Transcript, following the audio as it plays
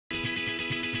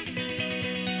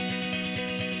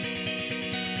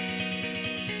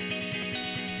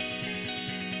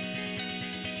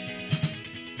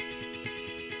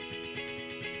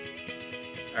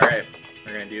Alright,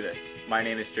 we're gonna do this. My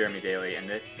name is Jeremy Daly, and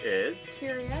this is...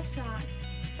 Curia Shots.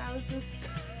 That was just...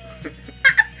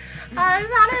 I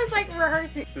thought it was like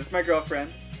rehearsing. So this is my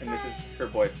girlfriend, and this is her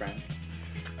boyfriend.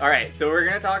 Alright, so we're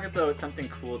gonna talk about something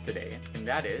cool today, and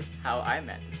that is how I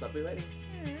met this lovely lady.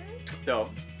 So,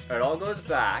 it all goes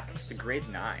back to grade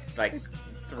 9. Like,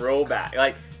 throwback.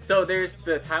 Like, so there's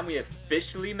the time we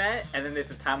officially met, and then there's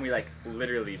the time we, like,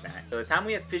 literally met. So the time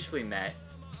we officially met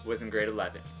was in grade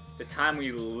 11. The time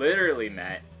we literally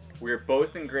met, we were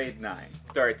both in grade 9.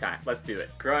 Story time. Let's do it.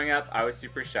 Growing up, I was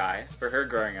super shy. For her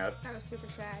growing up, I was super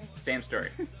shy. same story.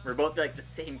 We're both like the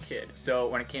same kid. So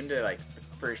when it came to like the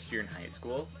first year in high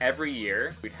school, every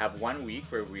year we'd have 1 week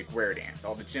where we'd wear dance.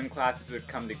 All the gym classes would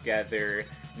come together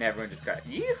and everyone just got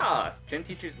yeehaw. Gym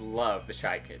teachers love the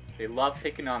shy kids. They love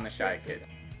picking on the shy kids.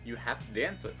 You have to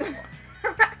dance with someone.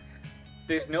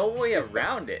 There's no way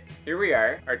around it. Here we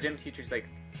are. Our gym teachers like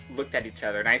looked at each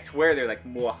other, and I swear they're like,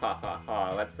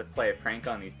 "Mwahaha, let's play a prank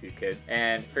on these two kids."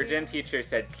 And her gym teacher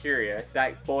said, "Curia,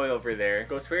 that boy over there,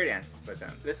 go square dance with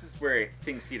them." This is where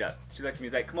things heat up. She looked at me,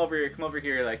 like, come over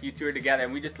here, like, you two are together,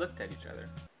 and we just looked at each other.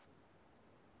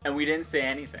 And we didn't say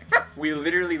anything. We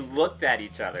literally looked at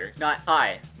each other. Not,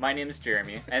 "Hi, my name is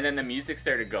Jeremy." And then the music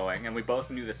started going, and we both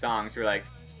knew the songs. We're like,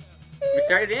 we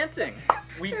started dancing.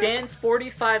 We danced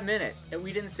 45 minutes, and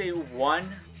we didn't say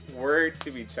one word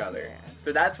to each other.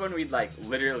 So that's when we like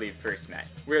literally first met.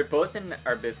 We were both in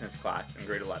our business class in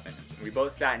grade 11. We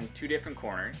both sat in 2 different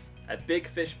corners. A big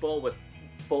fishbowl with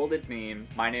folded names.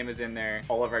 My name was in there.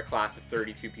 All of our class of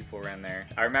 32 people were in there.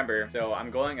 I remember, so I'm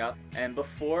going up, and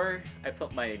before I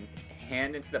put my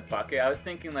hand into the bucket, I was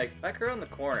thinking like, that girl in the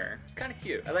corner, kind of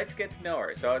cute. I'd like to get to know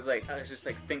her. So I was just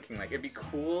like thinking like, it'd be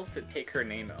cool to take her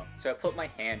name out. So I put my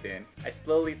hand in. I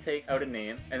slowly take out a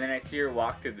name, and then I see her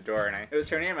walk through the door, and it was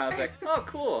her name. I was like, oh,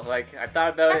 cool. Like, I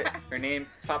thought about it. Her name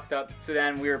popped up. So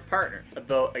then we were partners.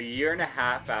 About 1.5 years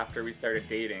after we started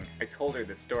dating, I told her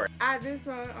this story. At this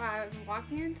moment, when I was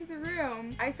walking into the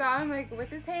room, I saw him like with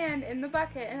his hand in the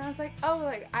bucket, and I was like, oh,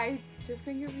 like I just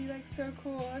think it'd be like so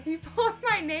cool if he pulled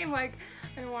my name. Like,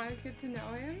 I wanted to get to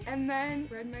know him, and then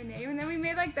read my name, and then we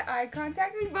made like the eye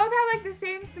contact. We both had like the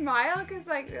same smile, cause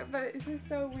like, but it's just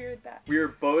so weird that we were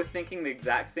both thinking the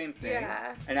exact same thing.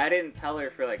 Yeah. And I didn't tell her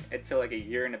for like until like 1.5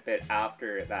 years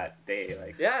after that day.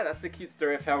 Like, yeah, that's the cute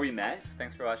story of how we met.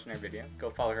 Thanks for watching our video. Go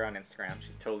follow her on Instagram.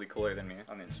 She's totally cooler than me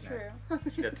on the internet. True.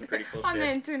 She does some pretty cool on shit. the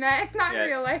internet, not in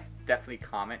real life. Definitely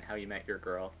comment how you met your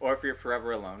girl. Or if you're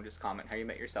forever alone, just comment how you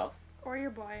met yourself. Or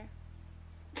your boy.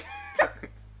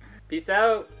 Peace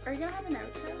out. Are you gonna have an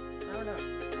outro? I don't know.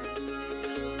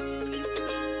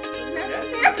 No.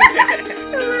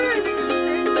 Yeah.